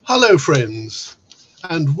Hello friends,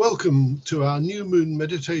 and welcome to our New Moon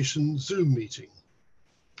Meditation Zoom meeting.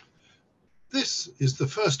 This is the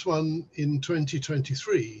first one in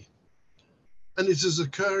 2023, and it is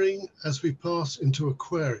occurring as we pass into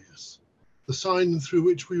Aquarius, the sign through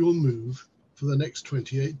which we will move for the next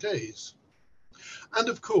 28 days. And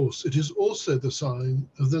of course, it is also the sign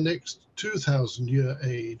of the next 2000-year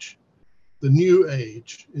age, the new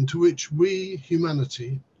age into which we,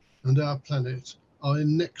 humanity, and our planet are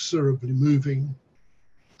inexorably moving,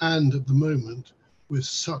 and at the moment with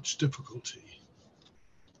such difficulty.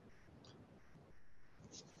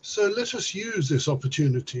 So let us use this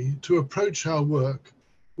opportunity to approach our work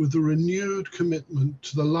with a renewed commitment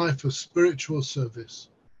to the life of spiritual service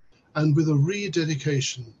and with a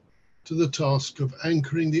rededication to the task of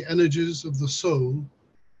anchoring the energies of the soul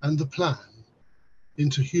and the plan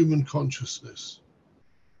into human consciousness,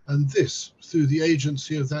 and this through the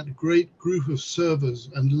agency of that great group of servers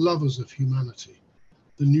and lovers of humanity,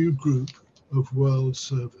 the new group of world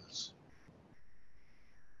servers.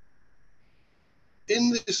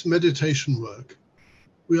 In this meditation work,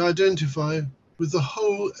 we identify with the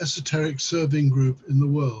whole esoteric serving group in the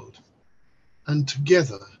world, and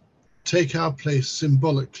together take our place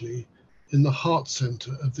symbolically in the heart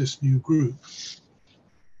center of this new group.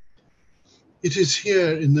 It is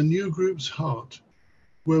here in the new group's heart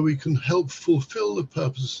where we can help fulfill the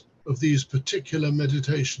purpose of these particular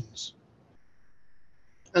meditations.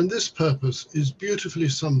 And this purpose is beautifully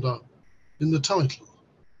summed up in the title,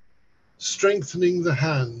 Strengthening the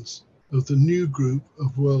Hands of the New Group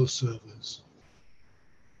of World Servers.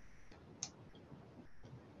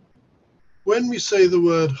 When we say the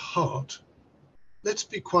word heart, let's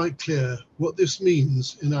be quite clear what this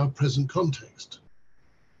means in our present context.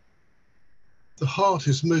 The heart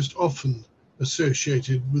is most often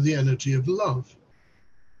associated with the energy of love.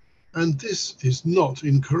 And this is not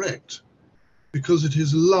incorrect, because it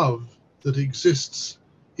is love that exists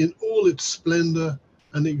in all its splendor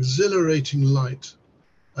and exhilarating light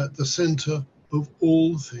at the center of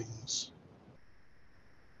all things.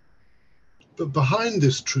 But behind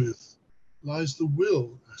this truth lies the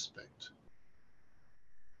will aspect.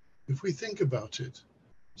 If we think about it,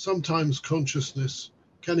 sometimes consciousness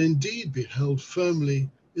can indeed be held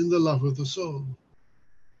firmly in the love of the soul,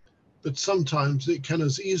 but sometimes it can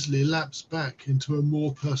as easily lapse back into a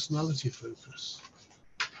more personality focus.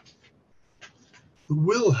 The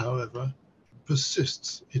will, however,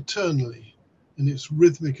 persists eternally in its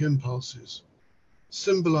rhythmic impulses,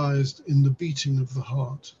 symbolized in the beating of the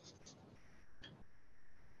heart.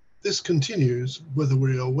 This continues whether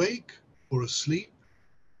we are awake or asleep,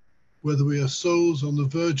 whether we are souls on the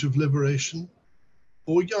verge of liberation,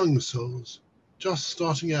 or young souls just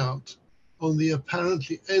starting out on the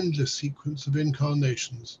apparently endless sequence of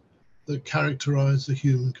incarnations that characterize the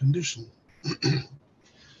human condition.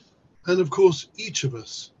 And of course, each of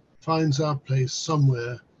us finds our place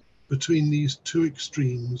somewhere between these two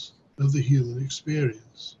extremes of the human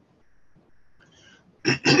experience.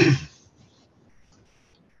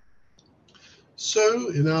 So,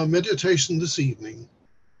 in our meditation this evening,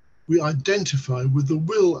 we identify with the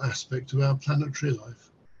will aspect of our planetary life,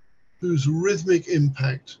 whose rhythmic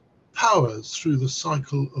impact powers through the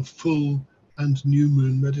cycle of full and new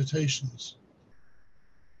moon meditations.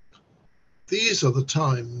 These are the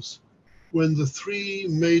times when the three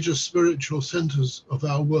major spiritual centers of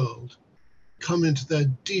our world come into their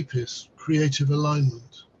deepest creative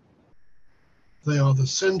alignment. They are the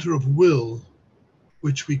center of will,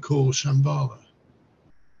 which we call Shambhala,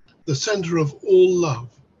 the center of all love,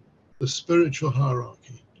 the spiritual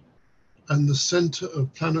hierarchy, and the center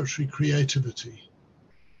of planetary creativity,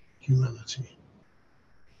 humanity.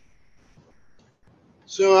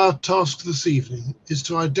 So our task this evening is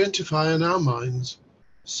to identify in our minds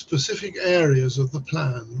specific areas of the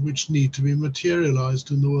plan which need to be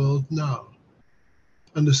materialized in the world now,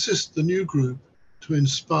 and assist the new group to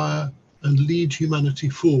inspire and lead humanity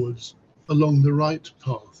forwards along the right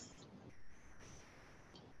path.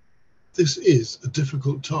 This is a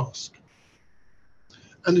difficult task,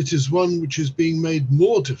 and it is one which is being made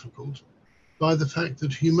more difficult by the fact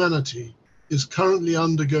that humanity is currently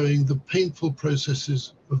undergoing the painful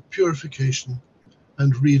processes of purification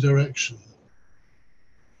and redirection.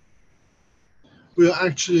 We are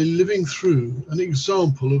actually living through an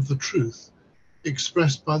example of the truth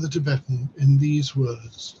expressed by the Tibetan in these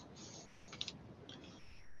words.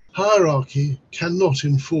 Hierarchy cannot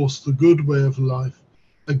enforce the good way of life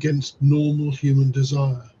against normal human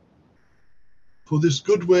desire. For this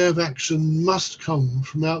good way of action must come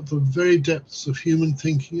from out the very depths of human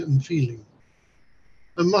thinking and feeling,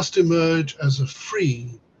 and must emerge as a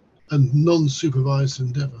free and non-supervised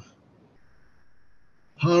endeavor.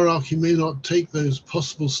 Hierarchy may not take those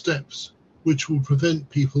possible steps which will prevent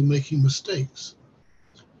people making mistakes,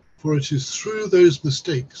 for it is through those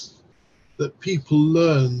mistakes that people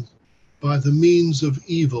learn by the means of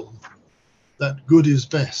evil that good is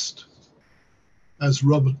best, as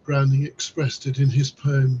Robert Browning expressed it in his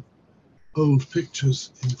poem, Old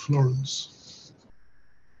Pictures in Florence.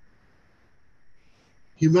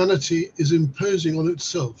 Humanity is imposing on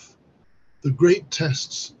itself the great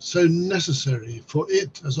tests so necessary for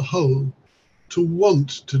it as a whole to want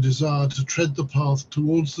to desire to tread the path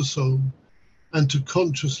towards the soul and to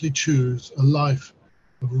consciously choose a life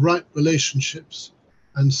of right relationships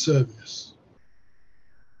and service.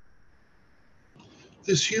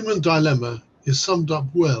 This human dilemma is summed up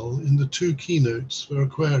well in the two keynotes for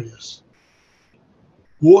Aquarius.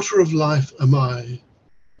 Water of life am I,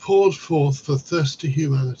 poured forth for thirsty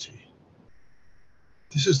humanity.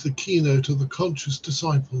 This is the keynote of the conscious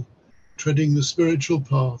disciple treading the spiritual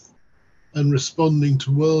path and responding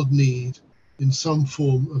to world need in some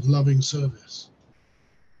form of loving service.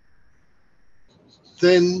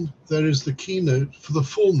 Then there is the keynote for the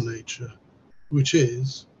form nature, which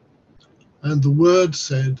is, and the word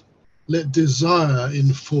said, let desire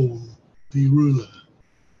in form be ruler.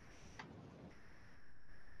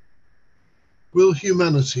 Will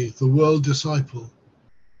humanity, the world disciple,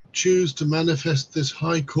 choose to manifest this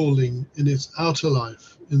high calling in its outer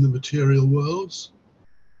life in the material worlds?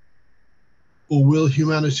 Or will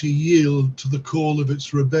humanity yield to the call of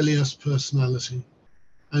its rebellious personality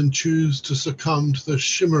and choose to succumb to the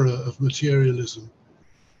chimera of materialism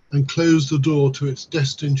and close the door to its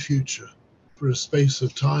destined future for a space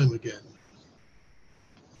of time again?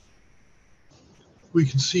 We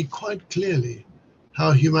can see quite clearly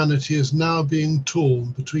how humanity is now being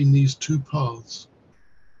torn between these two paths.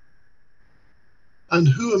 And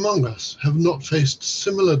who among us have not faced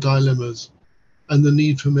similar dilemmas and the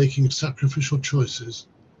need for making sacrificial choices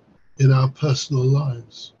in our personal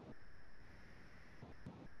lives?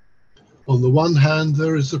 On the one hand,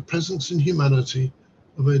 there is the presence in humanity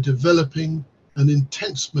of a developing and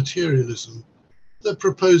intense materialism that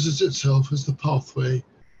proposes itself as the pathway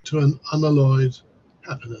to an unalloyed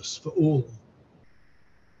happiness for all.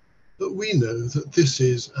 But we know that this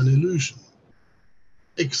is an illusion.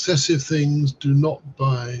 Excessive things do not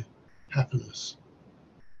buy happiness.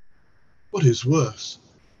 What is worse,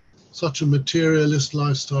 such a materialist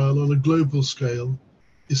lifestyle on a global scale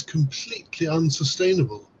is completely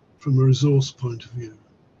unsustainable from a resource point of view.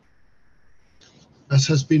 As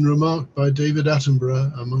has been remarked by David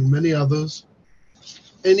Attenborough, among many others,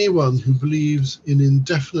 anyone who believes in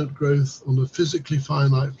indefinite growth on a physically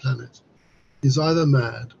finite planet is either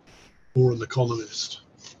mad or an economist.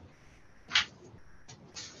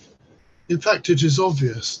 In fact, it is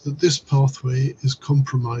obvious that this pathway is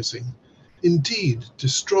compromising, indeed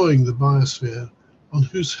destroying the biosphere on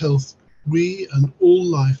whose health we and all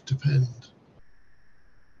life depend.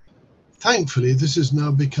 Thankfully, this is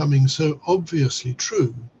now becoming so obviously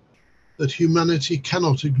true that humanity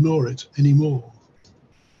cannot ignore it anymore.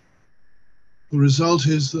 The result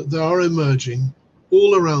is that there are emerging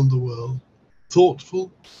all around the world thoughtful,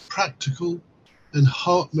 practical, and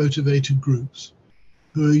heart-motivated groups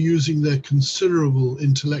who are using their considerable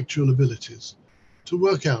intellectual abilities to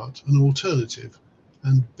work out an alternative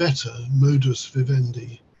and better modus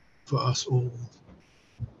vivendi for us all.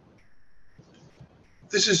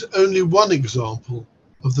 This is only one example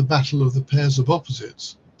of the battle of the pairs of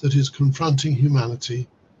opposites that is confronting humanity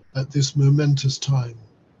at this momentous time.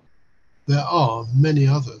 There are many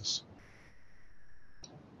others.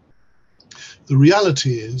 The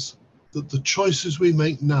reality is that the choices we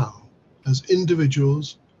make now as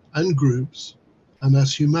individuals and groups and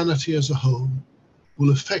as humanity as a whole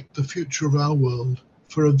will affect the future of our world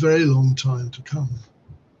for a very long time to come.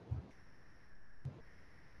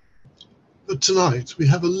 But tonight we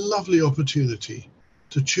have a lovely opportunity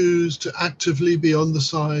to choose to actively be on the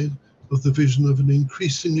side of the vision of an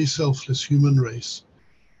increasingly selfless human race,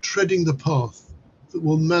 treading the path that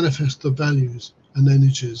will manifest the values and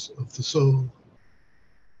energies of the soul.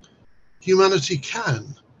 Humanity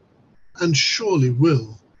can, and surely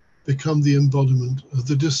will, become the embodiment of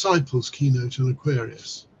the disciples' keynote in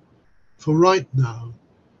Aquarius. For right now,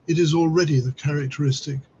 it is already the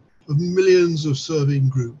characteristic of millions of serving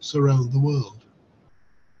groups around the world.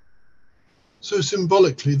 So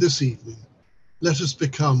symbolically this evening, let us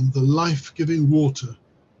become the life-giving water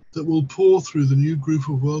that will pour through the new group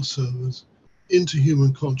of world servers into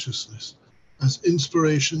human consciousness as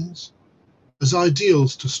inspirations, as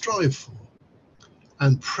ideals to strive for,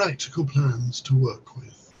 and practical plans to work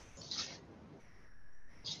with.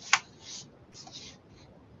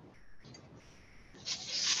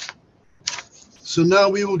 So now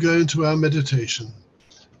we will go into our meditation,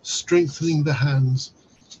 strengthening the hands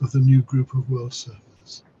of the new group of world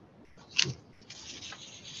servants.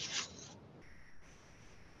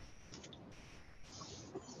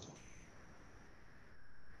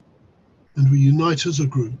 And we unite as a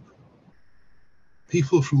group,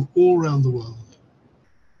 people from all around the world.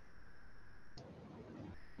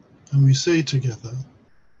 And we say together,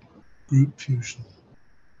 group fusion.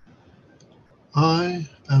 I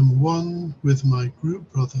am one with my group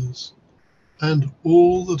brothers, and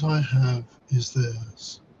all that I have is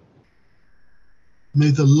theirs.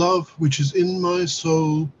 May the love which is in my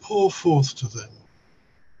soul pour forth to them.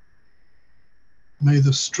 May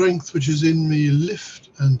the strength which is in me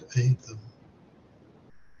lift and aid them.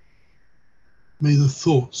 May the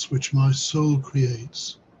thoughts which my soul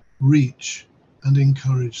creates reach and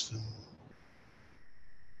encourage them.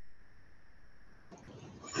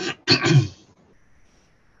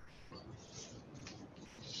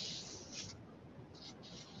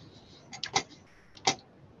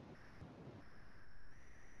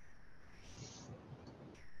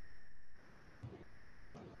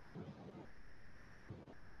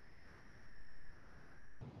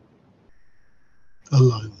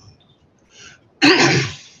 Alignment.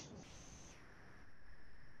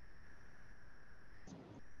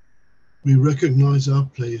 We recognize our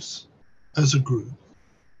place as a group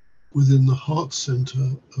within the heart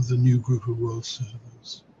center of the new group of world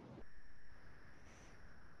servants.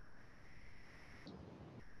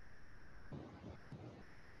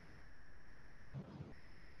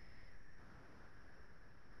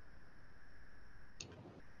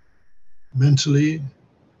 Mentally,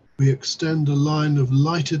 we extend a line of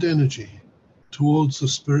lighted energy towards the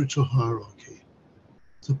spiritual hierarchy,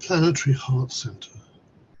 the planetary heart center,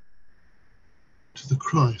 to the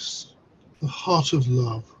Christ, the heart of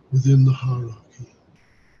love within the hierarchy.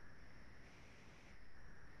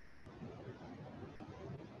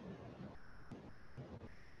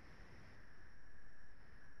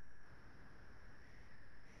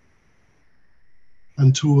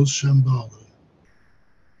 And towards Shambhala,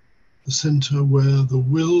 the center where the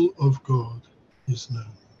will of God is known.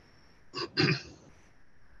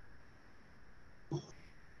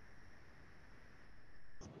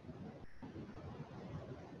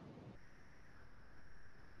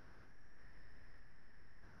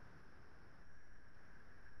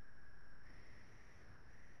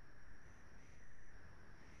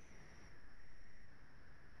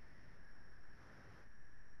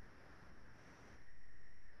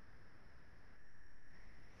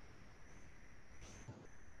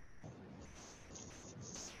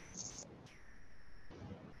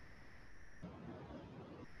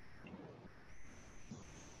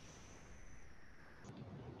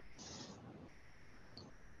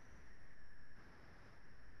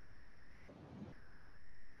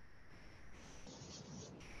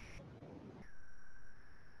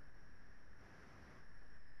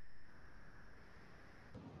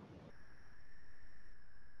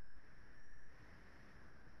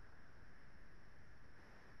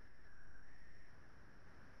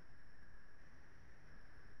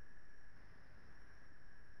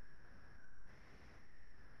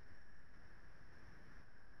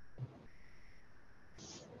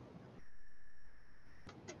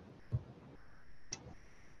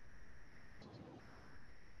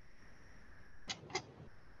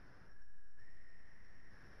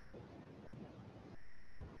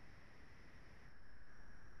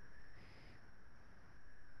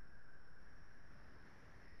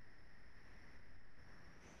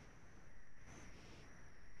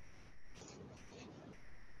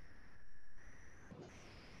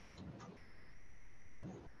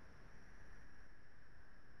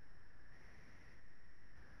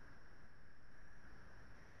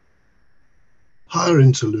 Higher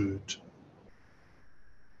interlude.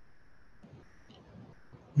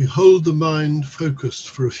 We hold the mind focused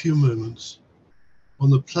for a few moments on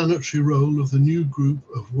the planetary role of the new group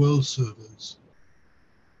of world servers,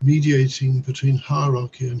 mediating between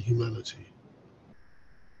hierarchy and humanity,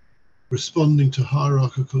 responding to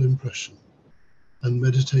hierarchical impression and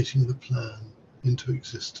meditating the plan into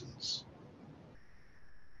existence.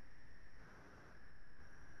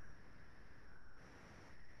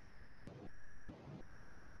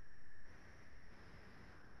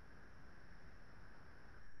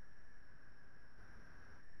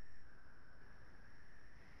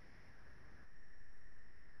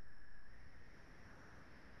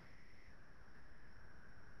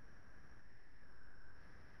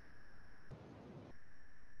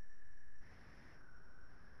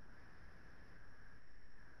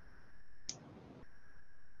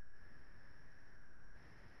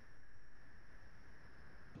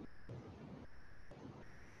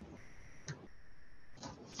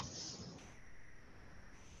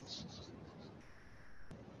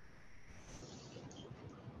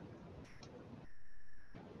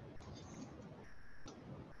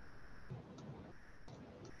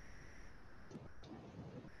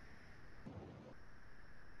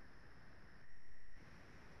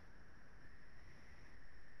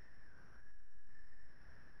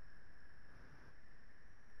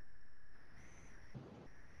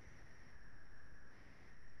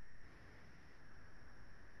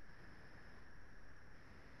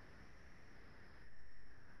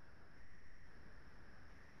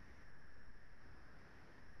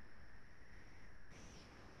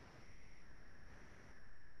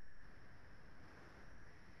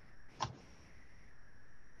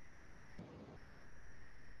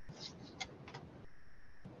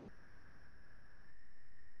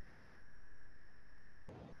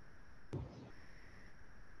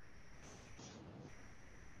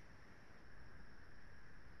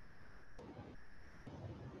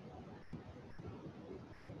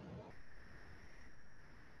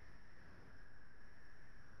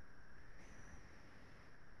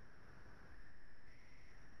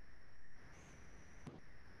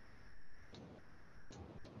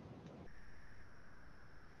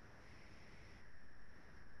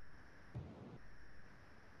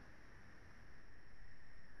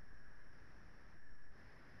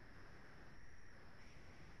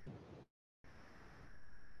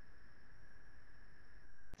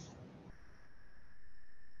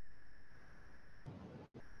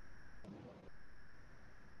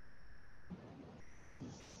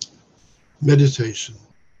 Meditation.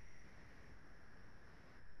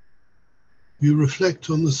 You reflect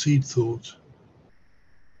on the seed thought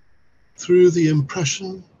through the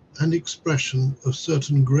impression and expression of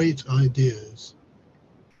certain great ideas.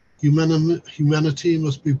 Humanity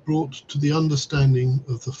must be brought to the understanding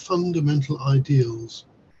of the fundamental ideals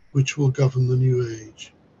which will govern the new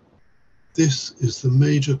age. This is the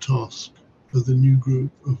major task of the new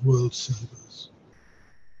group of world servers.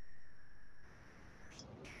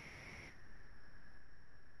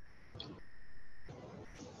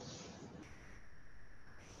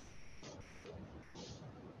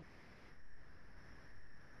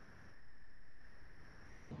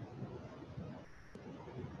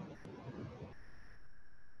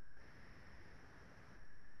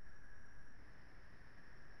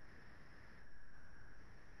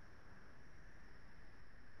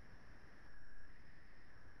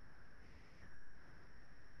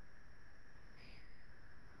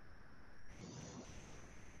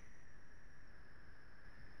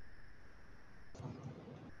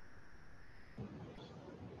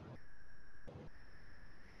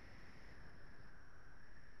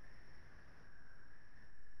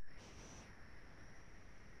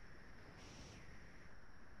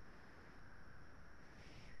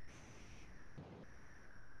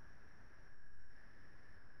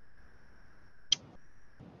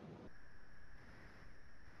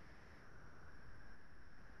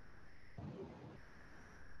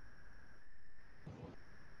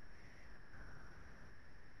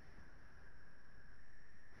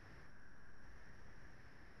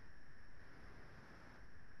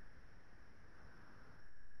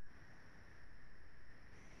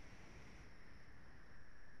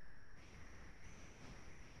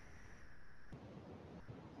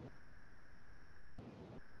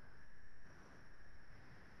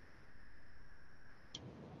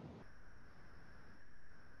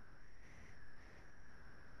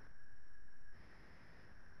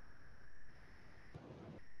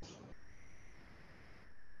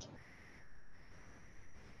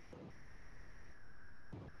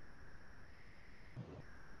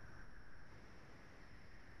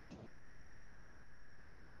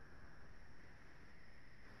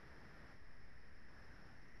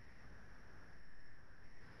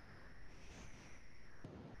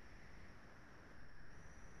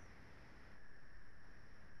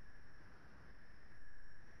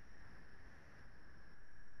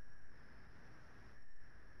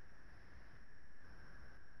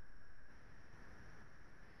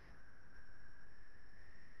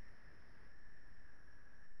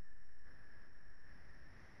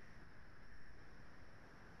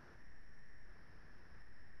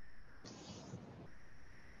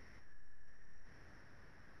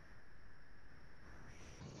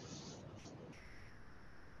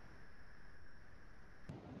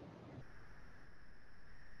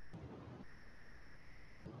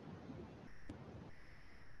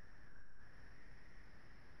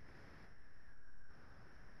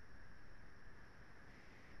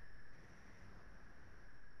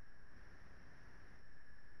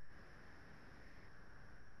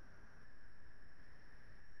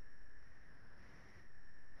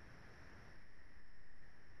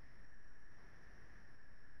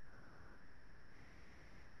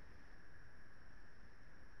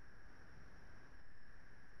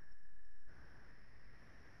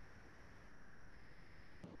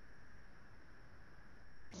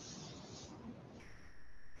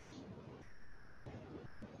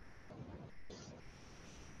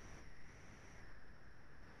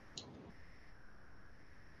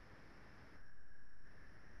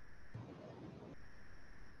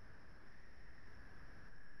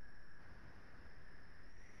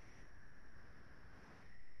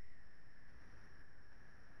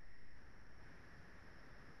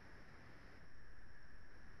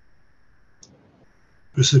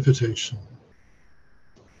 Precipitation.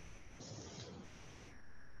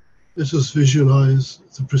 Let us visualize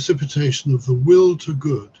the precipitation of the will to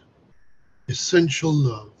good, essential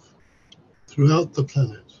love, throughout the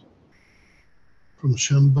planet, from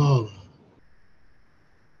Shambhala,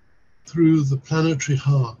 through the planetary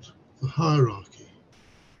heart, the hierarchy,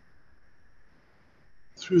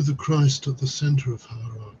 through the Christ at the center of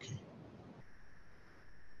hierarchy,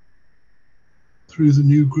 through the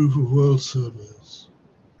new group of world servers,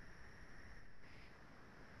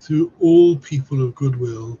 through all people of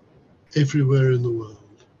goodwill everywhere in the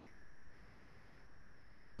world,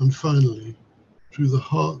 and finally, through the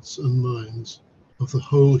hearts and minds of the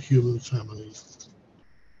whole human family.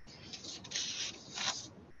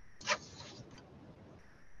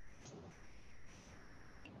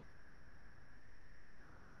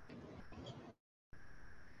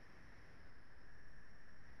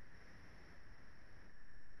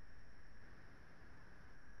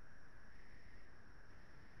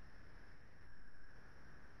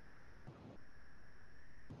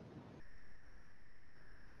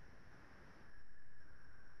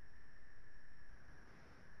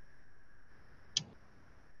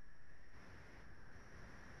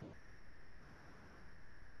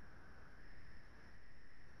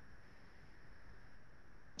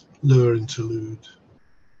 Lower interlude.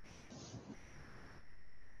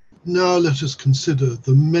 Now let us consider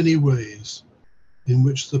the many ways in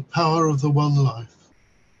which the power of the one life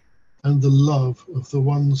and the love of the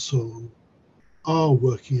one soul are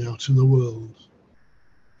working out in the world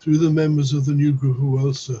through the members of the new group of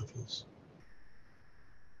world servers,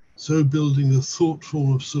 so building a thought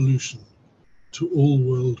form of solution to all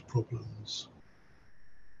world problems.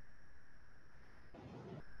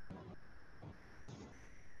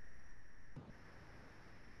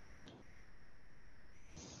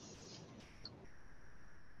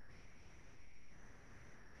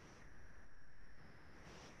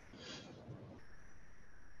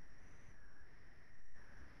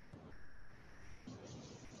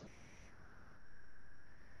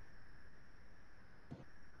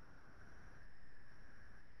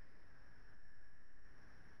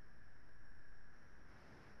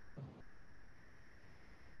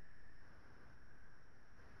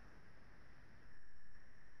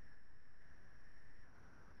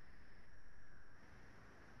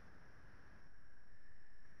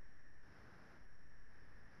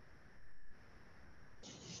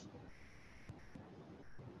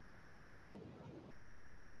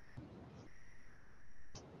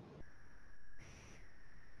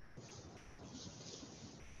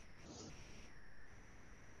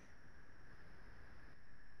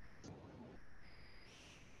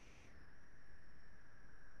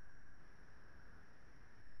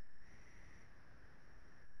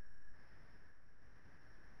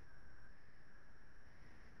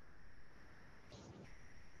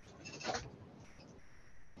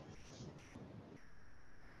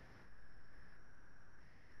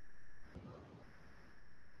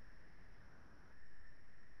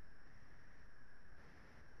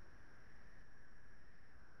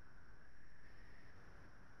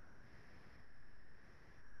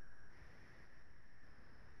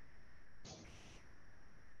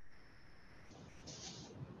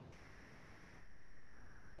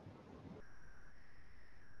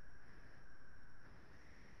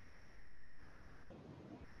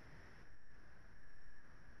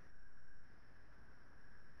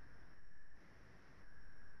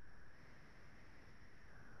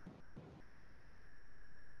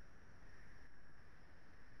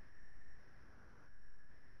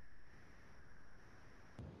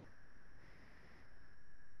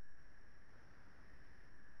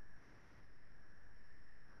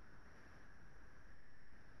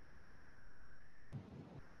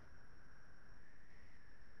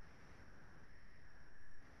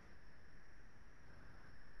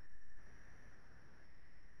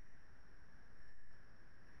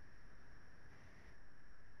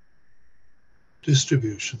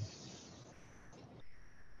 Distribution.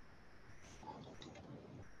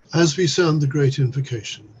 As we sound the great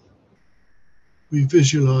invocation, we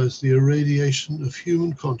visualize the irradiation of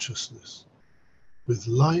human consciousness with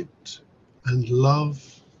light and love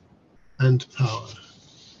and power.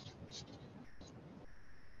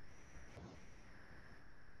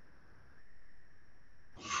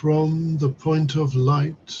 From the point of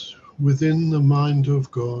light within the mind of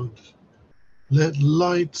God, let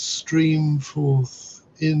light stream forth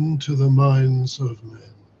into the minds of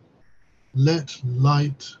men. Let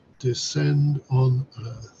light descend on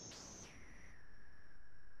earth.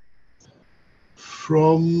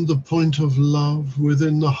 From the point of love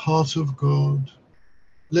within the heart of God,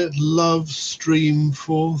 let love stream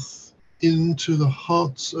forth into the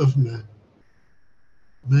hearts of men.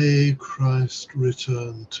 May Christ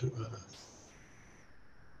return to earth.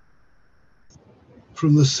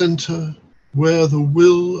 From the center where the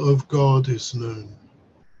will of God is known,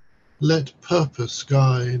 let purpose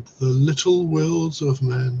guide the little wills of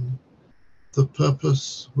men, the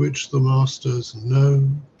purpose which the masters know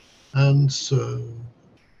and serve.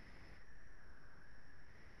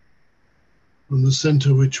 From the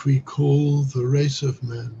center which we call the race of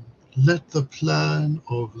men, let the plan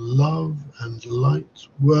of love and light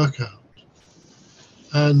work out,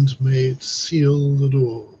 and may it seal the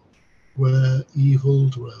door where evil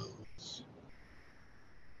dwells.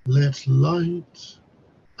 Let light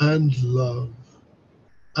and love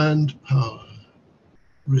and power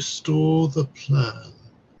restore the plan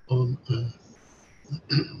on earth.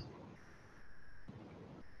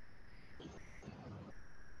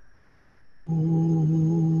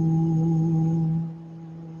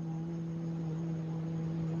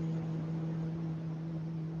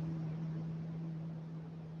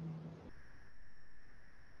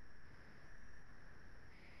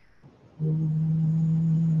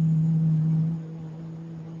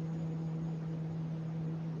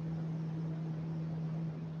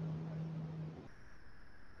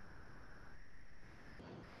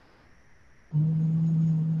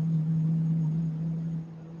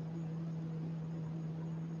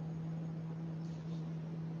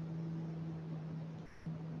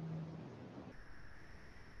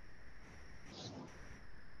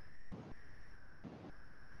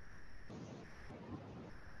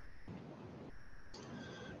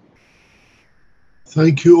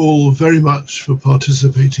 Thank you all very much for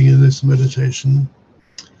participating in this meditation.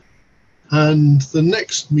 And the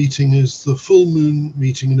next meeting is the full moon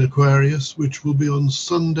meeting in Aquarius, which will be on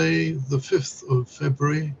Sunday, the 5th of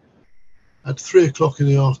February at 3 o'clock in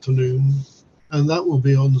the afternoon. And that will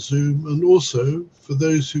be on Zoom. And also, for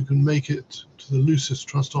those who can make it to the Lucis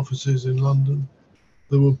Trust offices in London,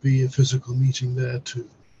 there will be a physical meeting there too.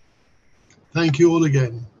 Thank you all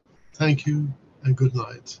again. Thank you and good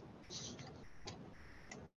night.